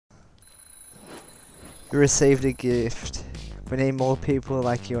You received a gift. We need more people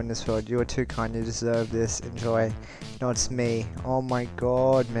like you in this world. You are too kind. You deserve this. Enjoy. No, it's me. Oh my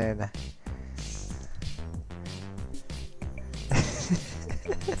god, man.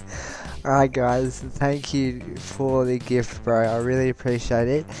 Alright guys, thank you for the gift, bro. I really appreciate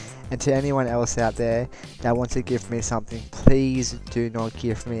it. And to anyone else out there that wants to gift me something, please do not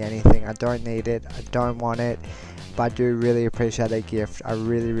gift me anything. I don't need it. I don't want it. But I do really appreciate that gift. I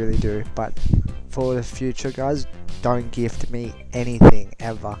really do. But for the future, guys, don't gift me anything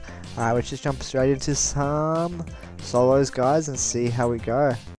ever. Alright, let's just jump straight into some solos, guys, and see how we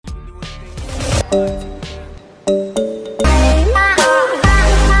go.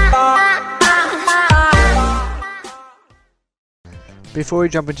 Before we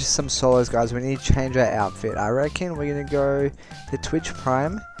jump into some solos, guys, we need to change our outfit. I reckon we're gonna go the Twitch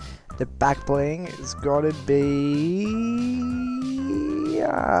Prime. The back bling has gotta be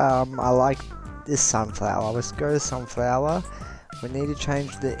I like this sunflower. Let's go to sunflower. We need to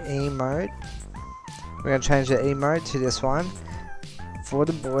change the emote. We're gonna change the emote to this one for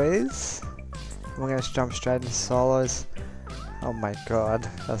the boys. We're gonna jump straight into solos. Oh my god,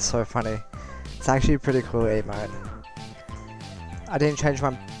 that's so funny. It's actually a pretty cool emote. I didn't change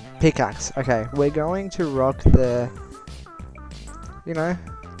my pickaxe. Okay, we're going to rock the, you know,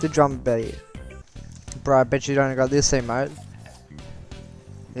 the drum beat. Bro, I bet you don't got this emote.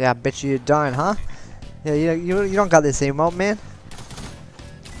 Yeah, I bet you don't, huh? Yeah, you don't got this emote, man.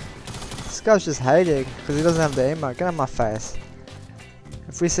 This guy's just hating because he doesn't have the emote. Get out of my face.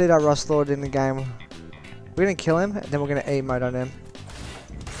 If we see that Rust Lord in the game, we're gonna kill him and then we're gonna emote on him.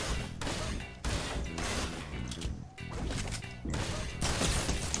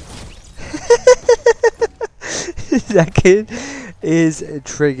 That kid is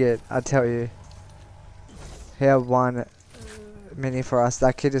triggered, I tell you. He had one mini for us.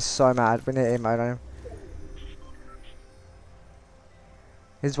 That kid is so mad. We need to emote on him.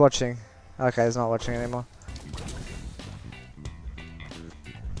 He's watching. Okay, he's not watching anymore.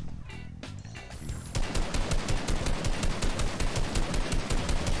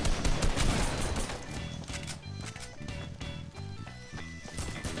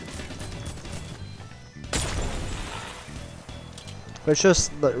 Let's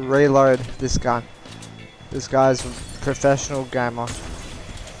just reload this gun. This guy's a professional gamer.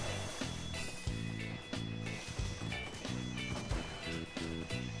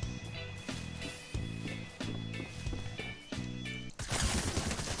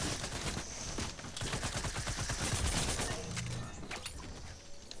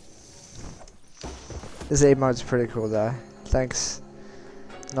 This emote's pretty cool though. Thanks,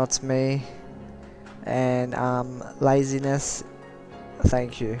 not me, and laziness.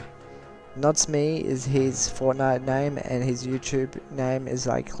 Thank you. Not me is his Fortnite name and his YouTube name is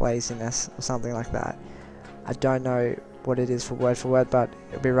like laziness or something like that. I don't know what it is for word, but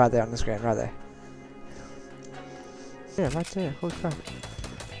it'll be right there on the screen, right there. Yeah, right there. Holy crap.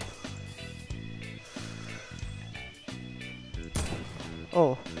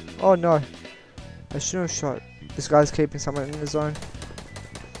 Oh, oh no. I shouldn't have shot. This guy's keeping someone in the zone.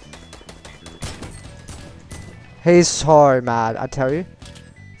 He's so mad, I tell you.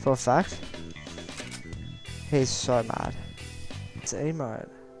 For a fact. He's so mad. It's emote.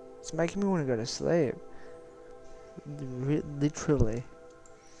 It's making me want to go to sleep. Literally.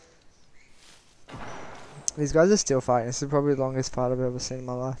 These guys are still fighting. This is probably the longest fight I've ever seen in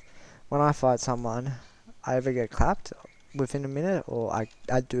my life. When I fight someone, I either get clapped within a minute or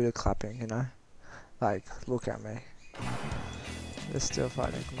I do the clapping, you know? Like, look at me. They're still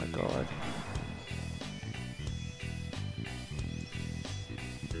fighting, oh my god.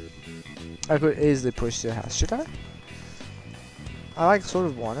 I could easily push the house, should I? I like sort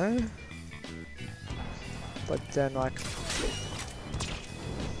of want to. But then like...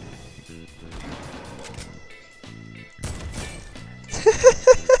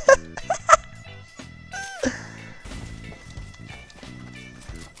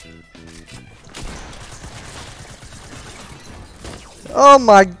 Oh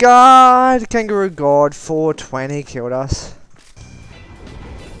my god! Kangaroo God 420 killed us.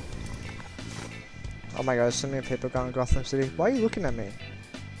 Oh my god, so many people going to Gotham City. Why are you looking at me?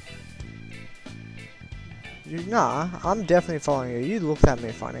 Nah, I'm definitely following you. You looked at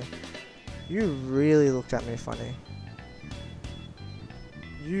me funny. You really looked at me funny.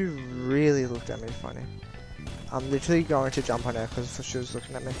 You really looked at me funny. I'm literally going to jump on her because she was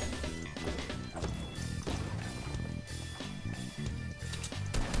looking at me.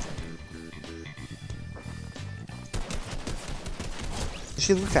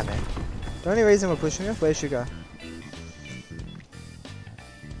 She looked at me. The only reason we're pushing her, where'd she go?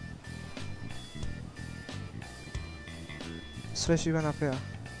 swear she went up here.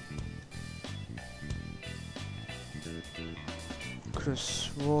 Could have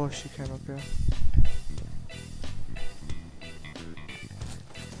swore she came up here.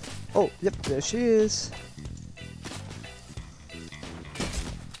 Oh, yep, there she is.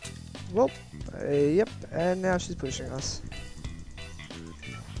 Whoop. Yep, and now she's pushing us.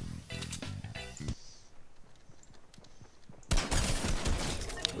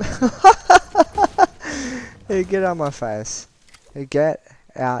 Hey, get out of my face. Hey, get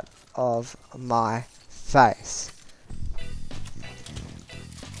out of my face.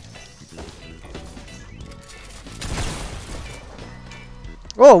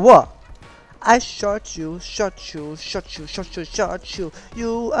 Oh, what? I shot you, shot you, shot you, shot you, shot you.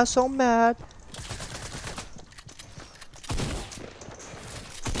 You are so mad.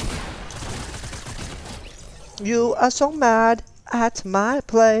 You are so mad at my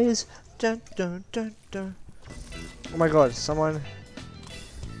place. Dun dun dun dun. Oh my god, someone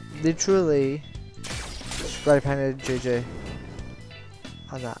literally spray painted GG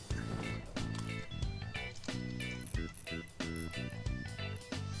on that.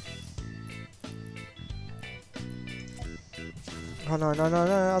 Oh no, no, no,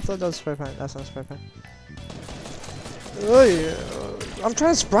 no, I thought that was spray paint. That's not spray paint. Oy, I'm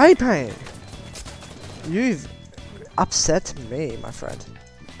trying to spray paint. You've upset me, my friend.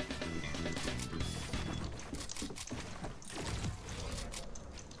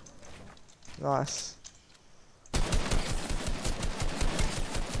 Nice.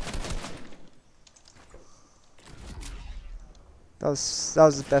 That was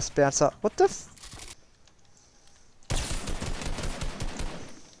the best bounce up. What the f—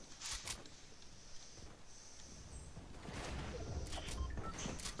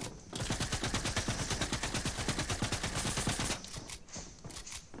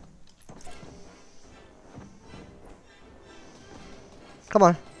 Come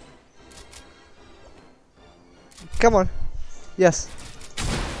on. Come on. Yes.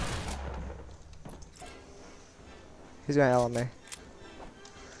 He's gonna yell at me.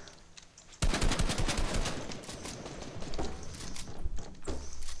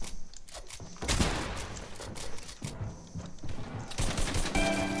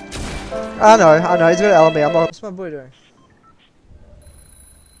 I know, he's gonna yell at me. I'm not— what's my boy doing?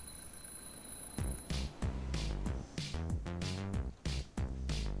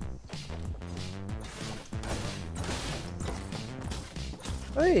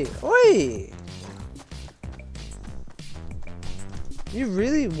 Oi! Oi! You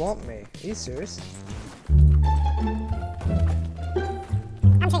really want me? Are you serious? I'm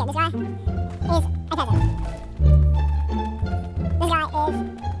chicken. This guy is a peasant. This guy is a dog.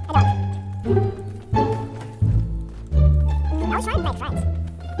 I was trying to make friends.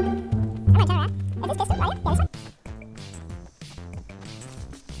 I'm gonna turn around. Is this distant right here? Yeah, this one.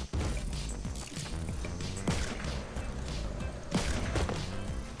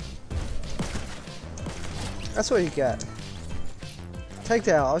 That's what you get. Take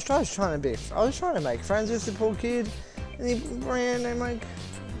that out. I was trying to make friends with the poor kid, and he ran and like,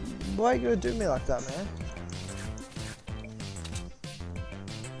 why you gonna do me like that, man?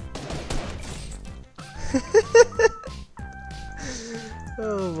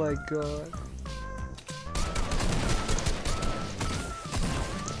 Oh my god.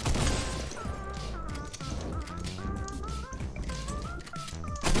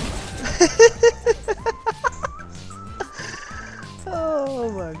 Oh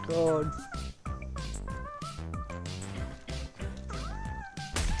my god.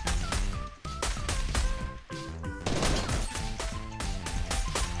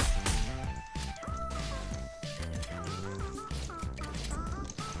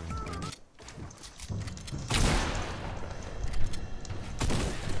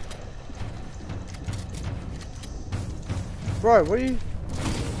 Bro, what are you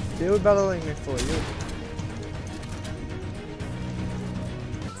build battling me for? You.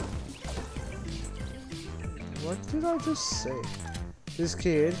 What did I just say? This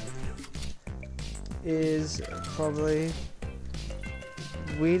kid is probably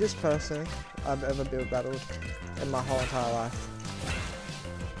the weirdest person I've ever build battled in my whole entire life.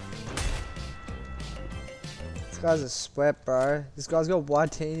 This guy's a sweat, bro. This guy's got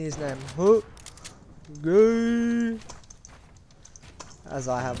YT in his name. Huh? Gay. As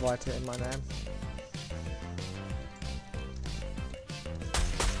I have YT in my name.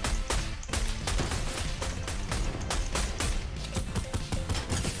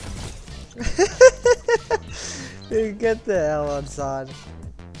 Dude, get the hell outside.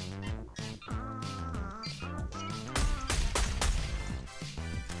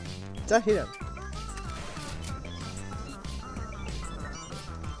 Did I hit him?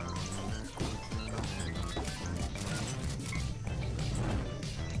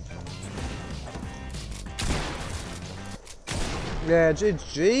 Yeah,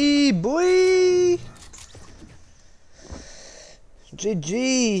 GG, boy!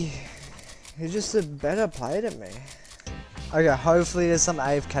 GG! You're just a better player than me. Okay, hopefully there's some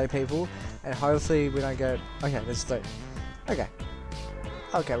AFK people, and hopefully we don't get... Okay, there's 3. Okay.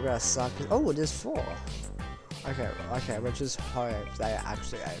 Okay, we're gonna suck. Oh, there's 4. Okay, okay, we'll just hope they are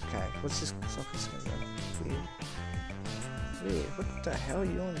actually AFK. What's this soccer skin though? Weird. Weird. What the hell are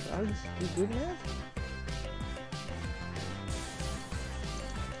you on drugs? You good, man?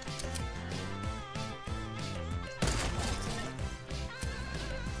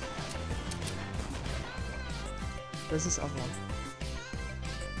 Where's this other one?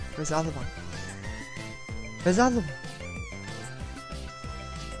 Where's the other one? Where's the other one?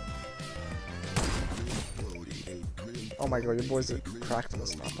 Oh my god, your boys are cracked on the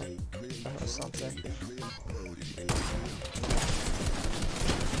sniper. Or something.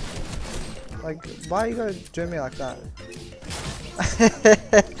 Like, why are you gonna do me like that?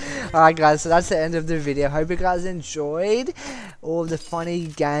 Alright guys, so that's the end of the video. Hope you guys enjoyed all the funny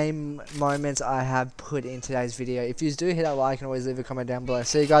game moments I have put in today's video. If you do hit that like and always leave a comment down below.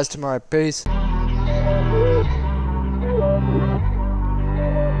 See you guys tomorrow. Peace.